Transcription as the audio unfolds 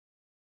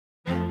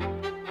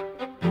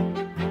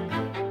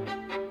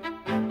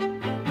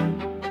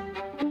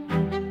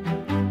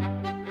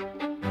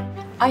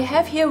I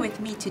have here with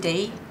me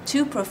today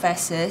two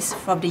professors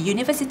from the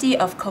University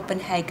of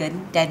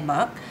Copenhagen,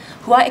 Denmark,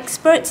 who are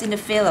experts in the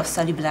field of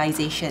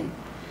solubilization.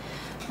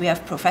 We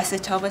have Professor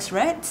Thomas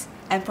Rades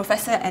and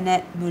Professor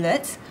Annette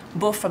Mullerts,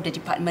 both from the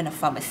Department of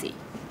Pharmacy.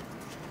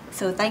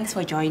 So thanks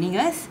for joining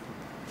us.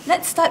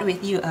 Let's start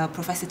with you,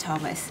 Professor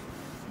Thomas.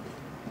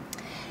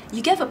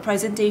 You gave a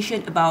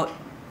presentation about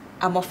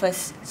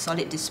amorphous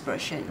solid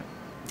dispersion.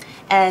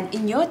 And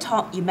in your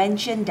talk, you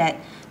mentioned that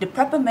the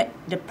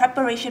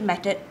preparation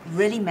method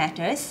really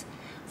matters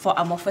for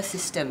amorphous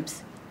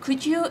systems.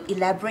 Could you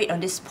elaborate on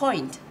this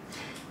point?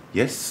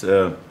 Yes,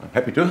 I'm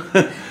happy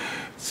to.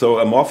 So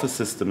amorphous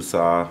systems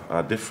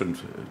are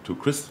different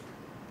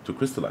to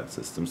crystalline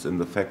systems in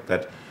the fact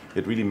that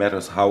it really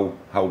matters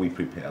how we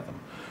prepare them.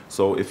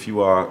 So if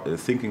you are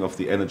thinking of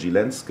the energy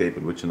landscape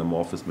in which an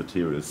amorphous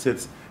material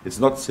sits, it's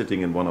not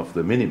sitting in one of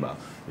the minima,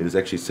 it is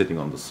actually sitting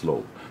on the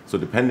slope. So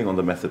depending on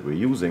the method we're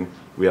using,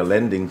 we are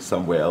landing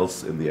somewhere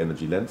else in the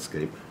energy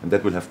landscape, and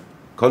that will have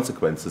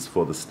consequences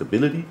for the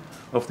stability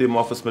of the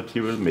amorphous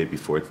material, maybe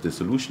for its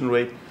dissolution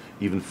rate,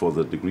 even for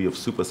the degree of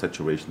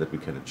supersaturation that we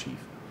can achieve.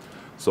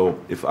 So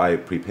if I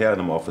prepare an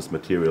amorphous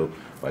material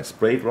by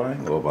spray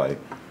drying or by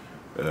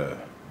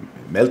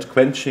melt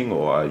quenching,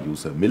 or I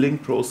use a milling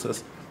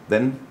process,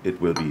 then it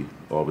will be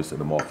always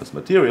an amorphous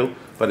material,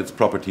 but its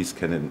properties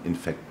can in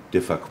fact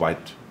differ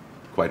quite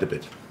a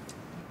bit.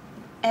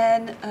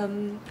 And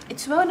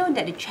it's well known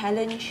that the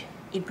challenge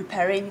in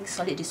preparing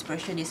solid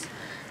dispersion is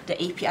the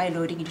API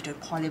loading into the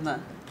polymer,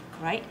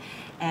 right?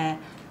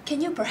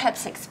 Can you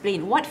perhaps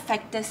explain what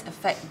factors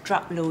affect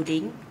drug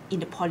loading in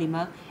the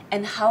polymer,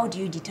 and how do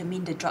you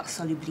determine the drug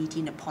solubility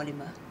in the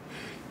polymer?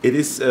 It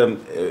is a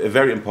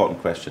very important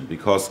question,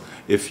 because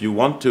if you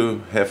want to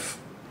have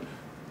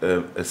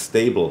a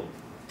stable,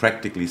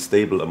 practically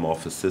stable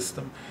amorphous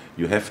system,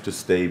 you have to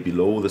stay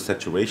below the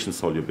saturation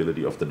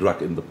solubility of the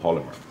drug in the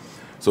polymer.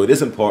 So it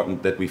is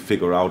important that we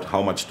figure out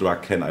how much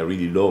drug can I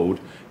really load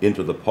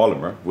into the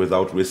polymer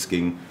without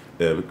risking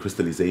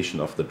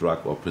crystallization of the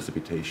drug or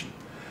precipitation.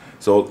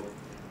 So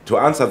to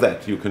answer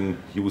that, you can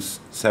use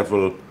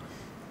several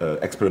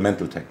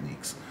experimental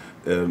techniques.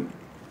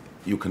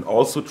 You can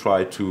also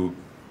try to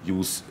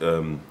use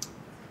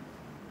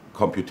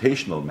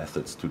computational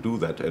methods to do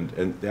that,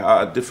 and there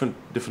are different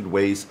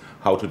ways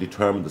how to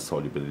determine the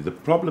solubility. The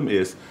problem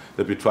is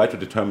that we try to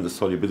determine the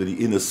solubility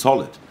in a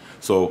solid.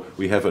 So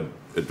we have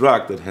a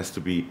drug that has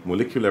to be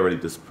molecularly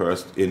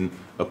dispersed in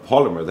a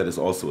polymer that is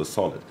also a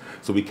solid.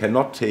 So we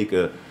cannot take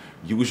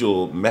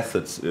usual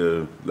methods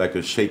like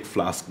a shake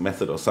flask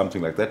method or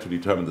something like that to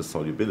determine the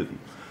solubility.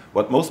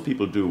 What most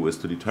people do is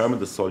to determine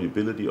the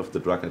solubility of the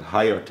drug at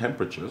higher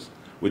temperatures,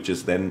 which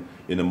is then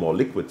in a more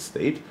liquid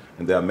state,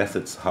 and there are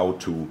methods how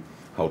to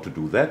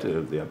do that.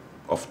 They are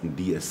often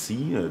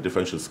DSC,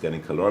 differential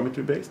scanning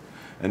calorimetry based,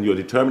 and you're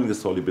determining the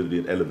solubility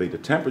at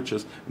elevated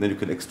temperatures, and then you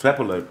can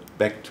extrapolate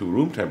back to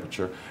room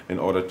temperature in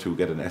order to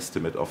get an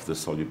estimate of the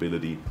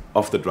solubility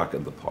of the drug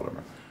in the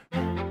polymer.